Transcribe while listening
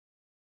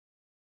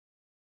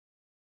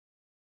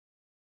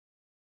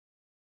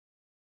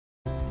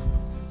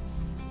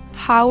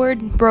Howard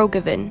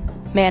Rogovin,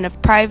 man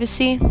of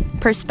privacy,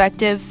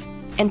 perspective,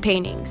 and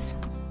paintings.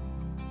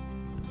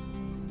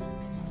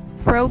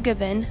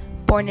 Rogovin,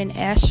 born in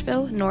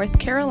Asheville, North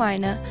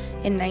Carolina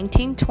in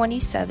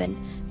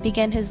 1927,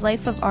 began his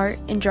life of art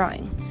and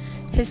drawing.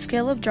 His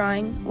skill of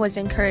drawing was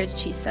encouraged,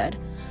 he said,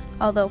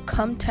 although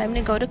come time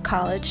to go to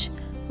college,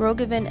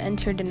 Rogovin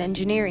entered an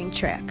engineering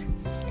track.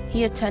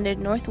 He attended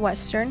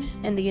Northwestern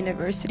and the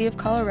University of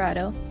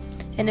Colorado,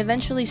 and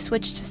eventually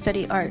switched to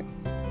study art.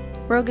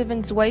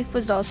 Rogovin's wife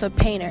was also a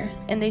painter,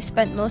 and they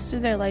spent most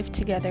of their life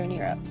together in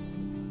Europe.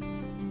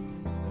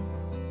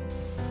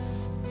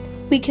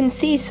 We can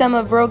see some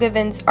of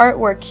Rogovin's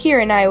artwork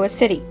here in Iowa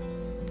City.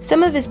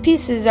 Some of his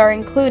pieces are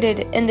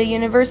included in the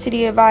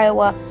University of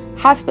Iowa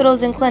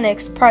Hospitals and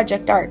Clinics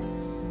Project Art.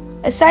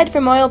 Aside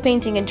from oil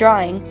painting and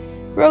drawing,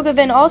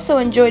 Rogovin also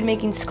enjoyed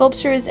making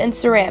sculptures and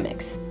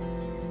ceramics.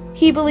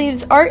 He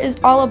believes art is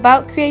all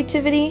about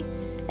creativity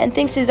and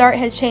thinks his art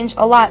has changed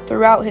a lot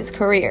throughout his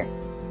career.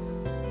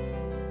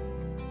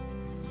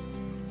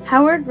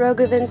 Howard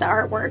Rogovin's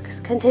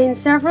artworks contain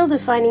several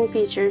defining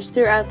features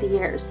throughout the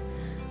years.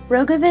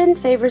 Rogovin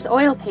favors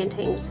oil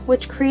paintings,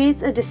 which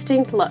creates a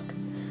distinct look.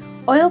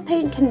 Oil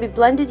paint can be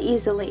blended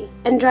easily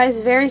and dries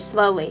very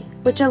slowly,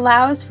 which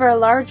allows for a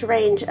large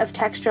range of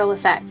textural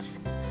effects.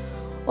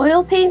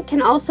 Oil paint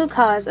can also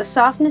cause a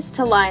softness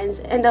to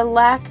lines and a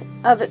lack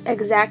of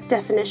exact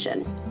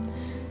definition.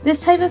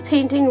 This type of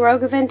painting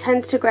Rogovin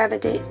tends to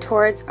gravitate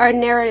towards are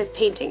narrative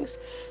paintings,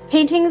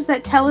 paintings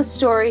that tell a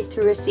story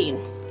through a scene.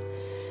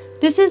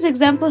 This is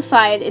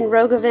exemplified in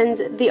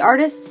Rogovin's The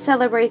Artist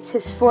Celebrates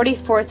His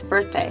 44th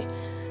Birthday,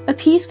 a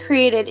piece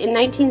created in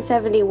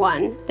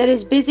 1971 that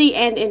is busy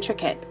and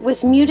intricate,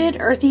 with muted,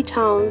 earthy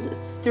tones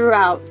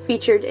throughout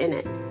featured in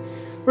it.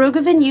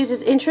 Rogovin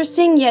uses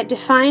interesting yet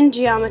defined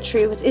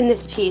geometry within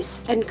this piece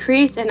and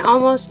creates an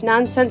almost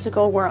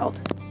nonsensical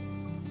world.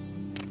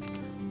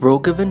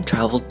 Rogovin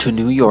traveled to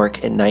New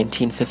York in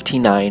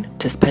 1959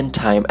 to spend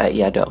time at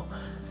Yaddo,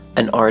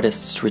 an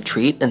artist's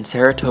retreat in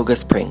Saratoga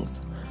Springs.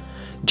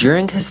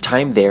 During his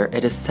time there,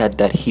 it is said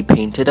that he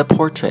painted a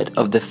portrait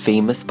of the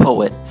famous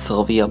poet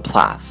Sylvia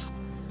Plath,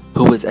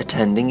 who was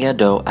attending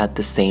Yaddo at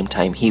the same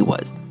time he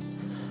was.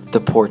 The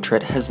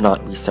portrait has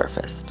not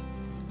resurfaced.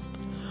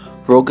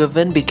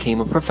 Rogovin became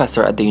a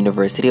professor at the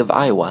University of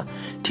Iowa,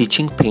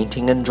 teaching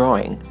painting and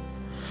drawing,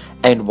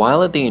 and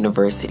while at the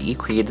university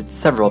created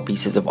several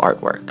pieces of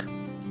artwork.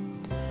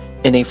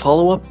 In a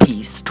follow-up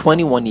piece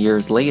 21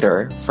 years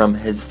later from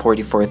his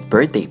 44th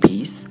birthday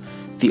piece,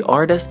 the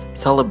artist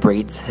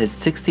celebrates his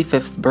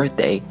 65th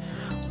birthday.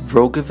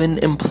 Rogovin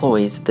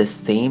employs the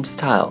same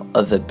style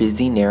of a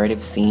busy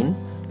narrative scene,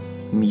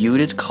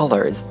 muted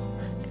colors,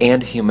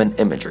 and human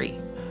imagery.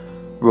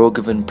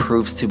 Rogovin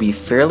proves to be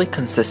fairly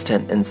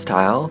consistent in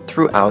style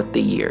throughout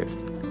the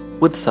years,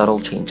 with subtle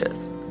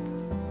changes.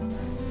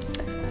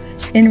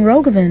 In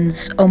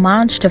Rogovin's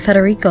homage to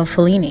Federico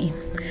Fellini,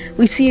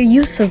 we see a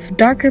use of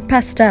darker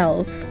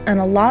pastels and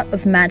a lot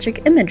of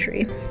magic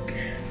imagery.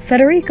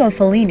 Federico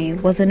Fellini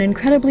was an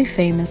incredibly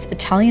famous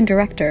Italian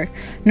director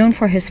known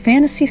for his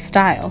fantasy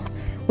style,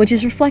 which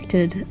is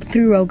reflected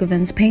through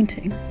Rogovin's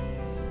painting.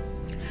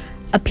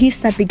 A piece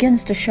that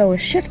begins to show a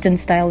shift in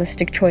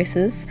stylistic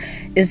choices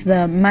is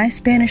the My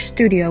Spanish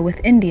Studio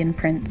with Indian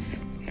Prints,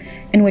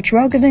 in which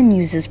Rogovin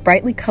uses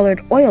brightly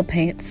colored oil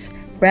paints,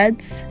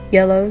 reds,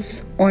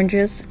 yellows,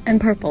 oranges, and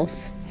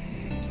purples.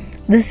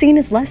 The scene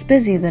is less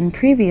busy than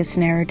previous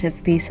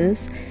narrative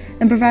pieces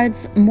and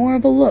provides more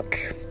of a look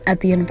at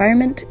the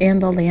environment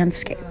and the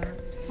landscape.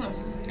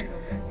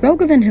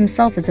 Rogovin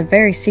himself is a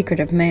very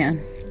secretive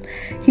man.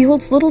 He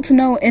holds little to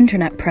no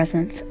internet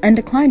presence and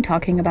declined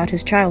talking about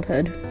his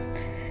childhood.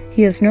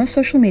 He has no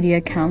social media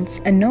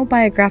accounts and no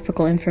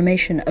biographical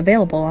information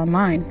available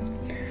online.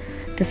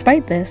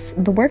 Despite this,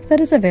 the work that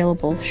is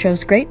available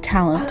shows great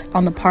talent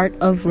on the part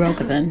of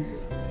Rogovin.